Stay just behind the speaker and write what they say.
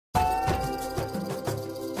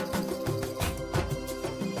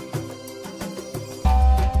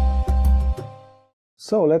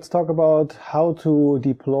So let's talk about how to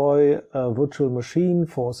deploy a virtual machine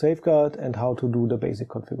for Safeguard and how to do the basic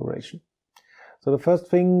configuration. So the first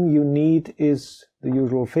thing you need is the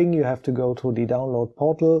usual thing. You have to go to the download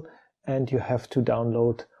portal and you have to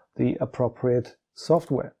download the appropriate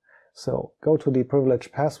software. So go to the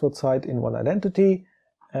privileged password site in OneIdentity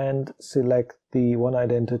and select the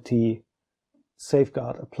OneIdentity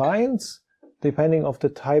Safeguard Appliance. Depending on the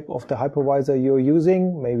type of the hypervisor you're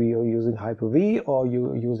using, maybe you're using Hyper-V or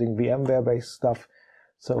you're using VMware-based stuff,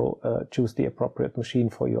 so choose the appropriate machine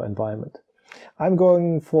for your environment. I'm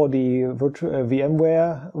going for the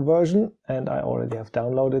VMware version, and I already have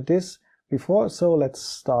downloaded this before, so let's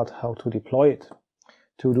start how to deploy it.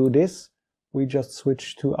 To do this, we just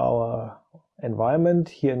switch to our environment.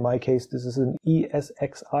 Here in my case, this is an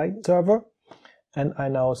ESXi server, and I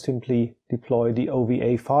now simply deploy the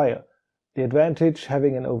OVA file. The advantage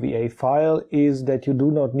having an OVA file is that you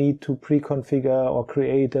do not need to pre-configure or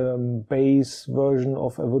create a base version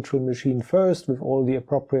of a virtual machine first with all the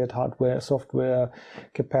appropriate hardware, software,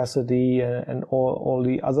 capacity, and all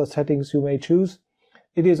the other settings you may choose.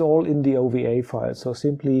 It is all in the OVA file, so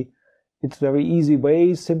simply, it's very easy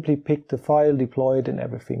way, simply pick the file, deploy it, and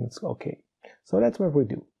everything's okay. So that's what we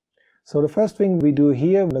do. So the first thing we do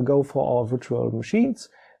here, we're going to go for our virtual machines,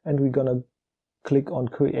 and we're going to click on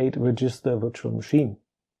Create Register Virtual Machine.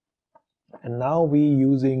 And now we're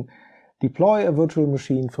using Deploy a Virtual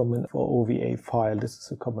Machine from an OVA file. This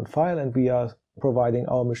is a common file, and we are providing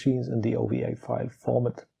our machines in the OVA file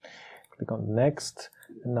format. Click on Next,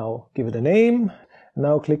 and now give it a name.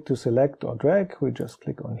 Now click to select or drag. We just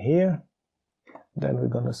click on here. Then we're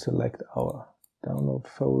going to select our download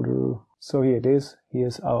folder. So here it is.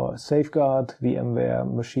 Here's our Safeguard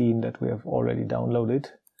VMware machine that we have already downloaded.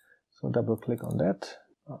 So double click on that.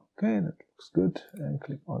 Okay, that looks good. And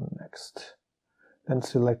click on Next. Then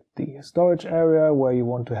select the storage area where you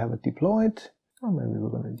want to have it deployed. Or maybe we're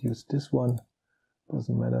going to use this one.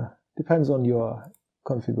 Doesn't matter. Depends on your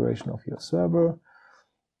configuration of your server.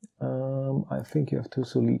 I think you have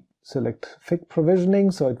to select thick provisioning,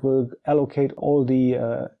 so it will allocate all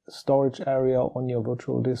the storage area on your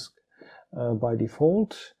virtual disk by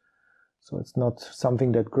default. So it's not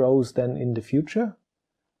something that grows then in the future.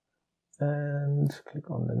 And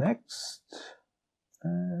click on the Next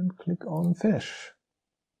and click on Finish.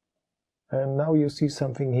 And now you see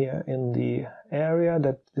something here in the area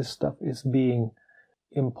that this stuff is being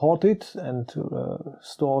imported and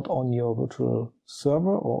stored on your virtual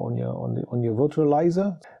server or on your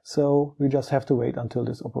virtualizer. So we just have to wait until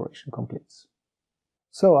this operation completes.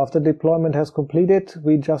 So after deployment has completed,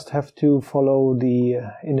 we just have to follow the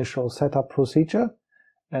initial setup procedure,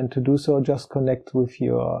 and to do so, just connect with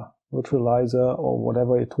your virtualizer or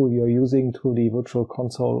whatever tool you're using to the virtual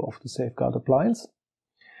console of the Safeguard appliance.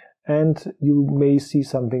 And you may see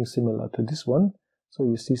something similar to this one. So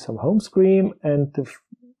you see some home screen, and the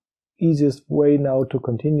easiest way now to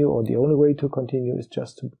continue, or the only way to continue, is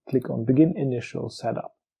just to click on Begin Initial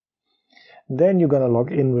Setup. Then you're going to log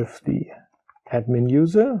in with the admin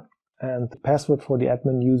user, and the password for the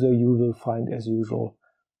admin user you will find as usual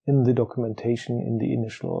in the documentation in the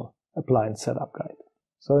initial appliance setup guide.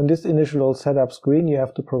 So in this initial setup screen, you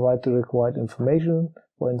have to provide the required information,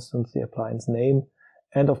 for instance, the appliance name,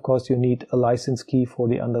 and of course you need a license key for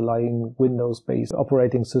the underlying Windows-based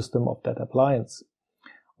operating system of that appliance.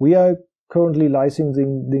 We are currently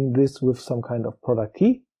licensing this with some kind of product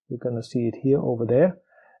key. You're going to see it here over there.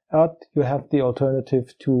 But you have the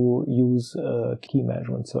alternative to use a key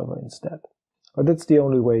management server instead. But that's the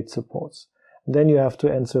only way it supports. Then you have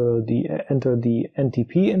to enter the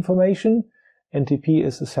NTP information. NTP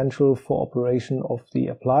is essential for operation of the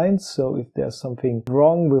appliance, so if there's something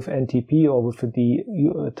wrong with NTP or with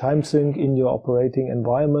the time sync in your operating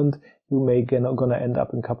environment, you may gonna end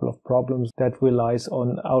up in a couple of problems that relies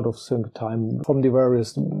on out of sync time from the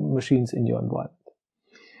various machines in your environment.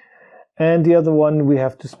 And the other one we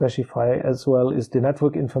have to specify as well is the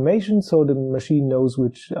network information, so the machine knows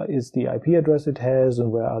which is the IP address it has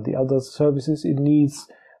and where are the other services it needs.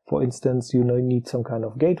 For instance, you need some kind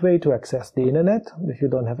of gateway to access the internet. If you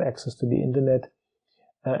don't have access to the internet,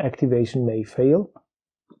 activation may fail.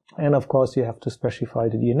 And of course, you have to specify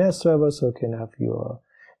the DNS server, so you can have your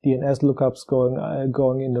DNS lookups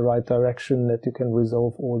going in the right direction, that you can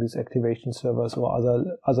resolve all these activation servers or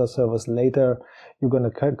other servers later you're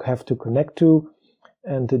going to have to connect to,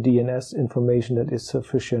 and the DNS information that is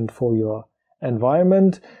sufficient for your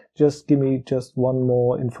environment. Just give me just one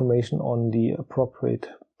more information on the appropriate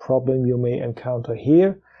problem you may encounter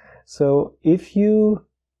here. So if you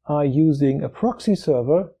are using a proxy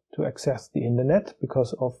server to access the internet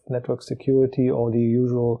because of network security or the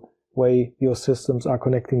usual way your systems are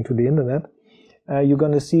connecting to the internet, you're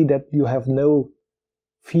going to see that you have no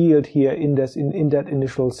field here in that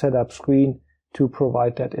initial setup screen to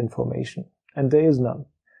provide that information. And there is none.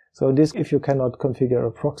 So this, if you cannot configure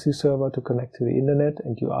a proxy server to connect to the internet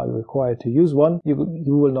and you are required to use one, you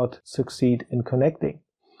will not succeed in connecting.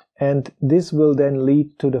 And this will then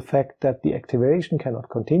lead to the fact that the activation cannot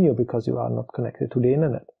continue because you are not connected to the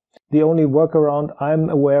internet. The only workaround I'm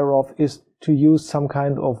aware of is to use some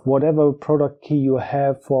kind of whatever product key you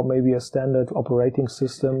have for maybe a standard operating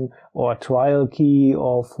system or a trial key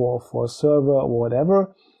or for a server or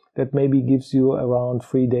whatever, that maybe gives you around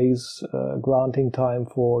 3 days granting time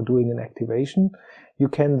for doing an activation. You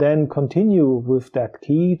can then continue with that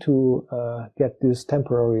key to get this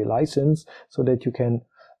temporary license so that you can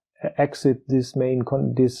exit this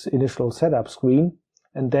this initial setup screen,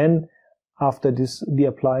 and then after the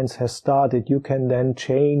appliance has started, you can then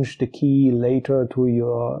change the key later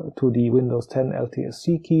to the Windows 10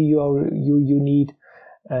 LTSC key you need,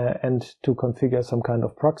 and to configure some kind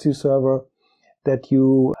of proxy server that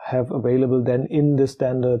you have available then in the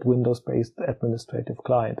standard Windows-based administrative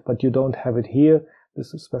client. But you don't have it here. This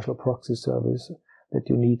is a special proxy service that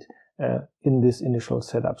you need in this initial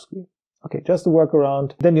setup screen. Okay, just a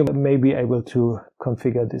workaround. Then you may be able to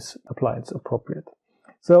configure this appliance appropriate.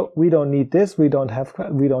 So we don't need this. We don't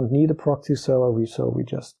need a proxy server. So we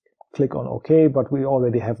just click on OK, but we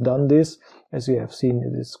already have done this. As you have seen,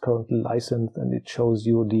 it is currently licensed and it shows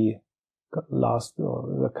you the last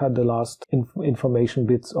information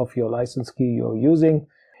bits of your license key you're using.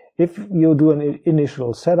 If you do an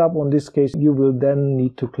initial setup on this case, you will then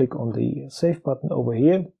need to click on the Save button over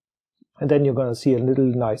here. And then you're going to see a little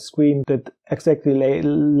nice screen that exactly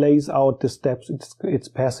lays out the steps it's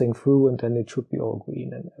passing through, and then it should be all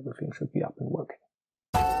green and everything should be up and working.